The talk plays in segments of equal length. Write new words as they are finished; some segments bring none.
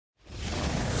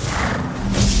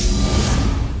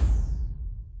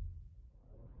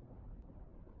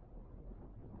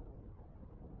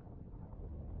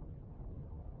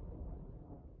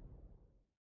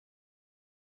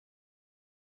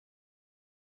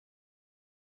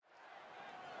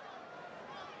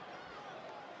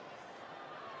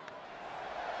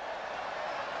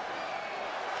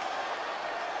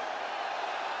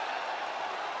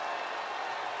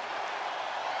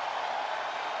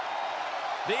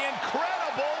the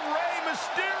incredible Rey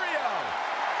Mysterio.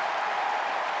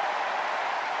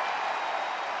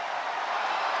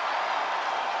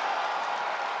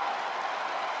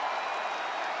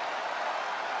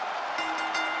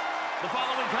 The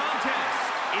following contest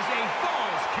is a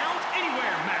Falls Count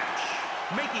Anywhere match.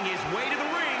 Making his way to the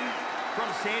ring from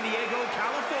San Diego,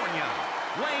 California,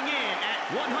 weighing in at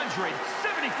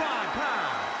 175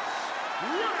 pounds,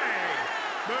 Rey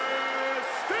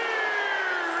Mysterio!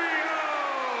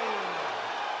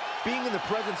 Being in the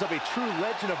presence of a true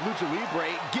legend of Lucha Libre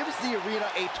gives the arena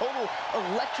a total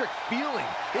electric feeling.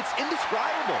 It's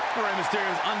indescribable. Rey Mysterio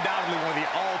is undoubtedly one of the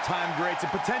all-time greats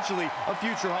and potentially a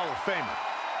future Hall of Famer.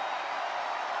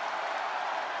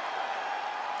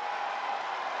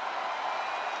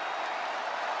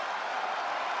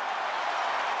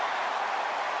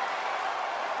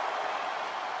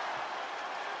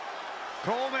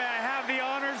 Cole, may I have the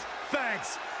honors?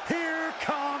 Thanks. Here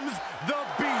comes the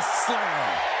Beast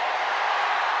Slayer.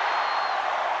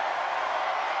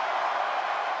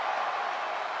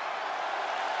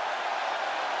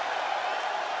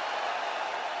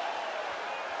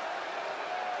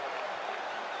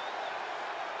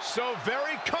 So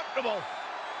very comfortable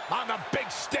on the big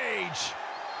stage.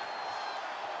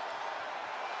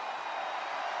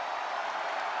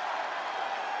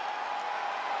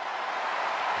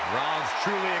 Rollins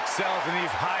truly excels in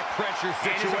these high-pressure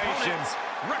situations.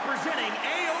 Representing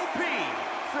AOP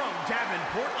from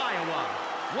Davenport, Iowa,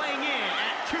 weighing in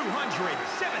at 217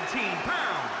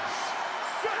 pounds,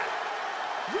 Seth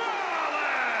Rollins!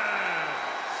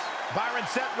 Byron,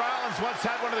 Seth Rollins once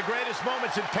had one of the greatest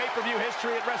moments in pay-per-view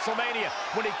history at WrestleMania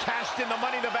when he cashed in the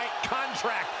Money in the Bank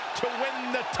contract to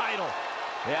win the title.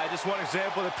 Yeah, just one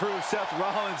example to prove Seth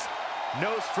Rollins,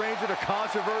 no stranger to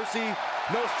controversy,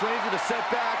 no stranger to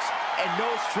setbacks, and no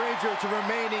stranger to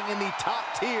remaining in the top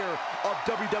tier of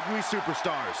WWE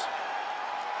superstars.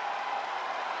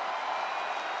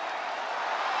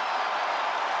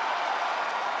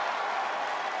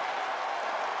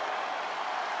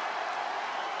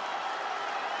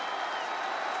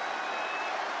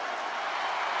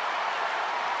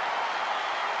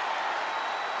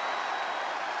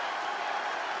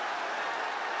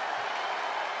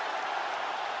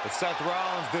 But Seth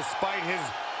Rollins, despite his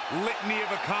litany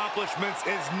of accomplishments,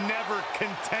 is never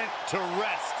content to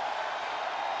rest.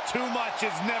 Too much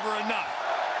is never enough.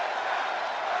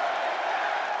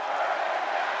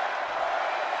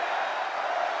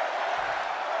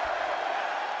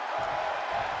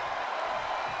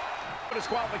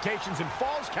 Disqualifications and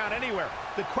falls count anywhere.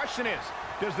 The question is,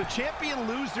 does the champion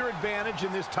lose their advantage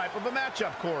in this type of a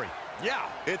matchup, Corey? Yeah,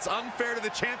 it's unfair to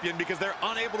the champion because they're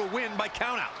unable to win by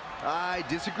countout. I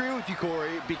disagree with you,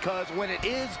 Corey, because when it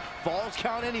is falls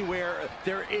count anywhere,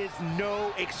 there is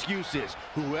no excuses.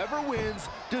 Whoever wins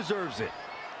deserves it.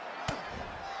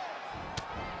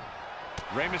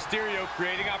 Rey Mysterio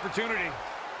creating opportunity.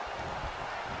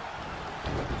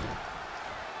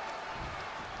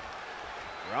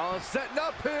 Rollins setting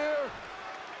up here.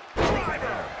 Driver!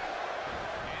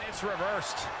 And it's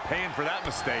reversed. Paying for that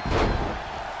mistake.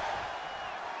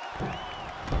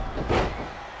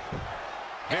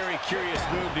 Very curious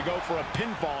move to go for a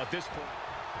pinfall at this point.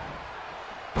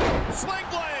 Sling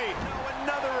blade! No,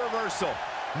 another reversal.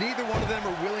 Neither one of them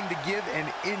are willing to give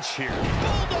an inch here.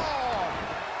 Bulldog!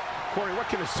 Corey, what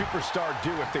can a superstar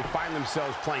do if they find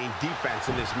themselves playing defense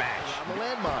in this match? On the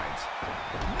landmines.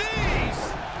 Knees!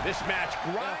 This match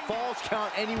A falls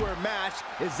count anywhere match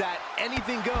is that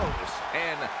anything goes.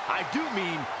 And I do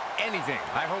mean anything.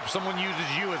 I hope someone uses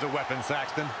you as a weapon,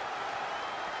 Saxton.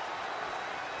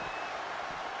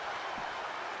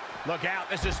 Look out,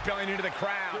 this is spilling into the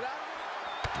crowd.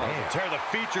 Tear the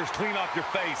features clean off your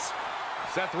face.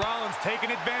 Seth Rollins taking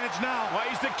advantage now. Well,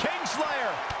 he's the Kingslayer.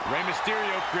 Rey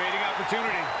Mysterio creating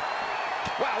opportunity.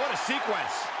 Wow, what a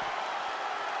sequence.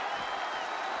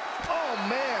 Oh,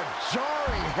 man,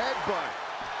 jarring headbutt.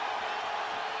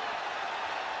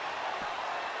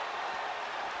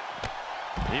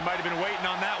 He might have been waiting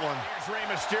on that one. Here's Rey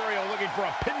Mysterio looking for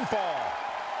a pinfall.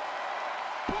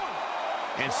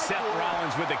 And Seth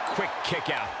Rollins with a quick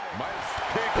kick out.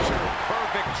 Picture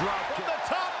perfect drop From kick. the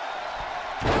top.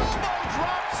 Elbow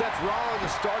drop. Seth Rollins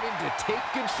is starting to take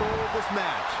control of this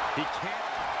match. He can't.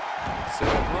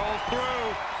 Seth rolls through.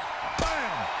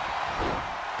 Bam!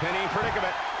 Penny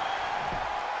predicament.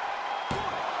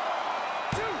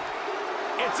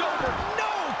 It's over.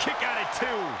 No! Kick out at 2.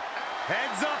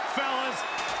 Heads up, fellas.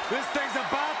 This thing's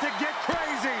about to get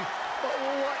crazy. But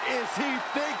what is he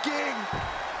thinking?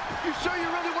 You sure you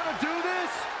really want to do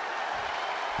this?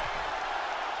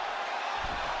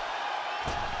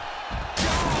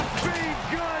 Big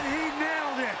gun, he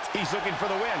nailed it. He's looking for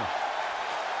the win.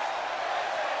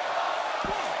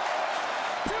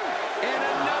 And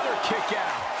another kick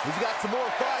out. He's got some more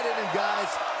fight in him,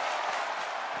 guys.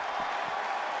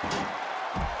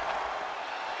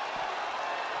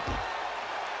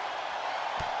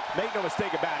 Make no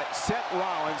mistake about it, Seth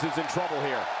Rollins is in trouble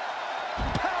here.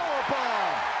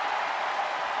 Powerbomb!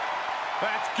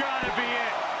 That's gotta be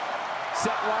it.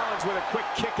 Seth Rollins with a quick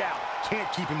kick out.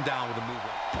 Can't keep him down with a move.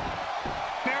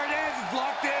 There it is, it's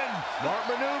locked in. Smart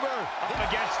maneuver. Up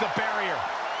against the barrier.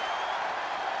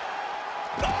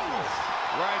 Oh!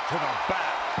 Right to the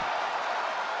back.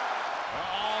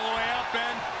 All the way up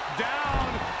and down.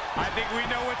 I think we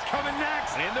know what's coming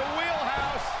next. In the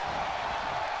wheelhouse.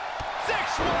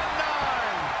 619.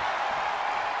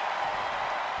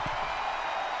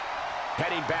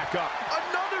 Heading back up.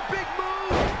 Another big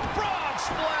move. Frog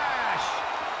splash.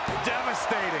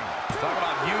 Devastating. Talk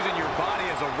about using your body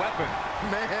as a weapon.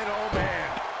 Man, oh man.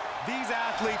 These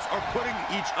athletes are putting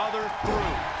each other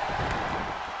through.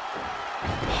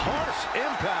 Harsh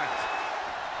impact.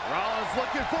 Rollins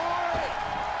looking for it.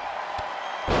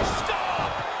 Stop.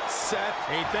 Seth.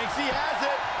 He thinks he has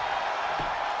it.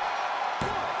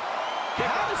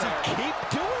 How does he keep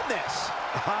doing this?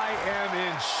 I am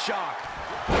in shock.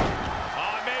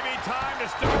 Maybe time to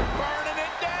start burning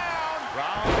it down.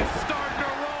 Rollins is starting to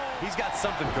roll. He's got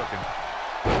something cooking.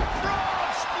 Frog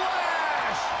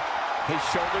splash. His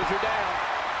shoulders are down.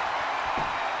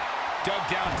 Dug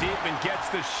down deep and gets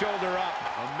the shoulder up.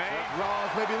 Amazing.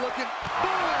 Rollins may be looking.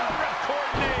 Boom!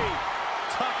 Ripcord knee.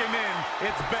 Tuck him in.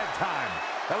 It's bedtime.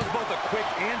 That was both a quick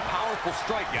and powerful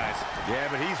strike, guys. Yeah,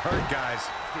 but he's hurt, guys.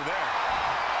 Through there.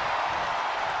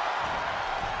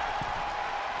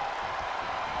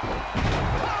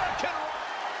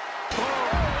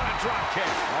 Drop kick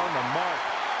on the mark.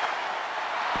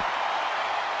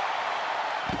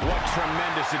 What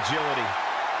tremendous agility.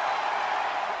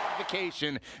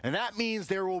 And that means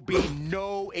there will be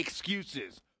no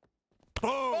excuses.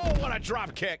 Boom! Oh, what a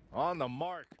drop kick on the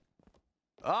mark.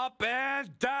 Up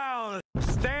and down.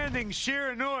 Standing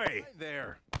Shiranui.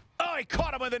 There. Oh, he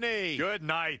caught him with a knee. Good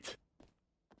night.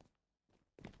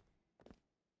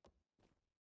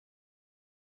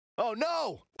 Oh,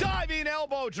 no. Diving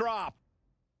elbow drop.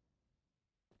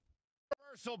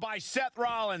 Reversal by Seth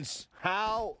Rollins.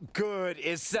 How good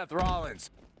is Seth Rollins?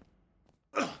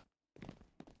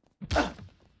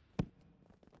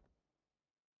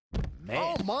 Man.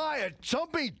 Oh, my, a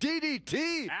jumping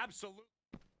DDT. Absolutely.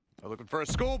 They're looking for a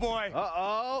schoolboy.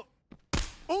 Uh-oh.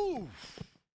 Ooh.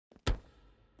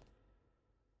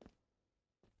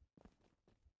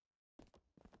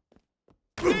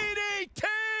 DDT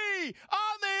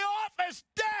on the office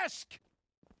desk.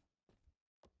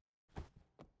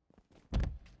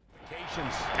 And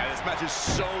this match is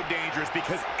so dangerous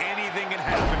because anything can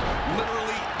happen,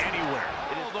 literally anywhere.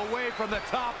 All the way from the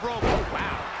top rope.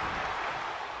 Wow.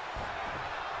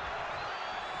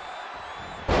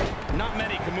 Not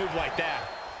many can move like that.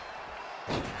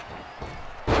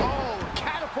 Oh,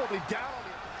 catapulted down.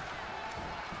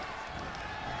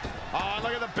 Oh,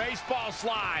 look at the baseball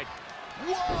slide.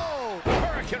 Whoa!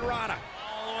 Hurricane Rana.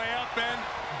 All the way up and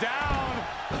down.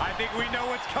 I think we know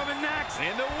what's coming next.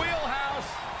 In the wheelhouse.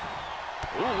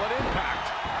 Ooh, what impact.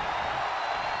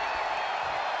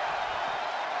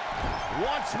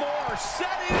 Once more,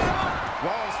 setting it up.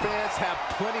 Rollins fans have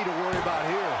plenty to worry about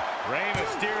here. Rey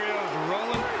Mysterio's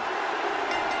rolling.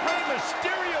 Rey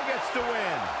Mysterio gets the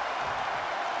win.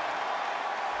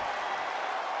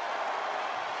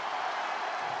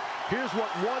 Here's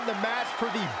what won the match for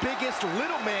the biggest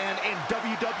little man in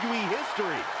WWE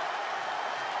history.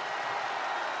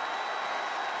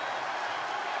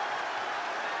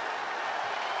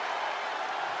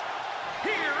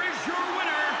 Here is your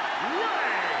winner,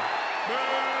 Rey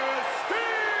Mysterio!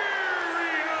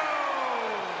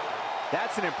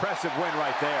 That's an impressive win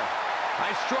right there.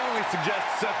 I strongly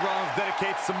suggest Seth Rollins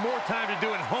dedicates some more time to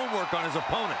doing homework on his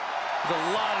opponent. There's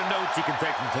a lot of notes he can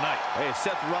take from tonight. Hey,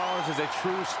 Seth Rollins is a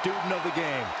true student of the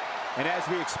game. And as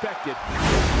we expected...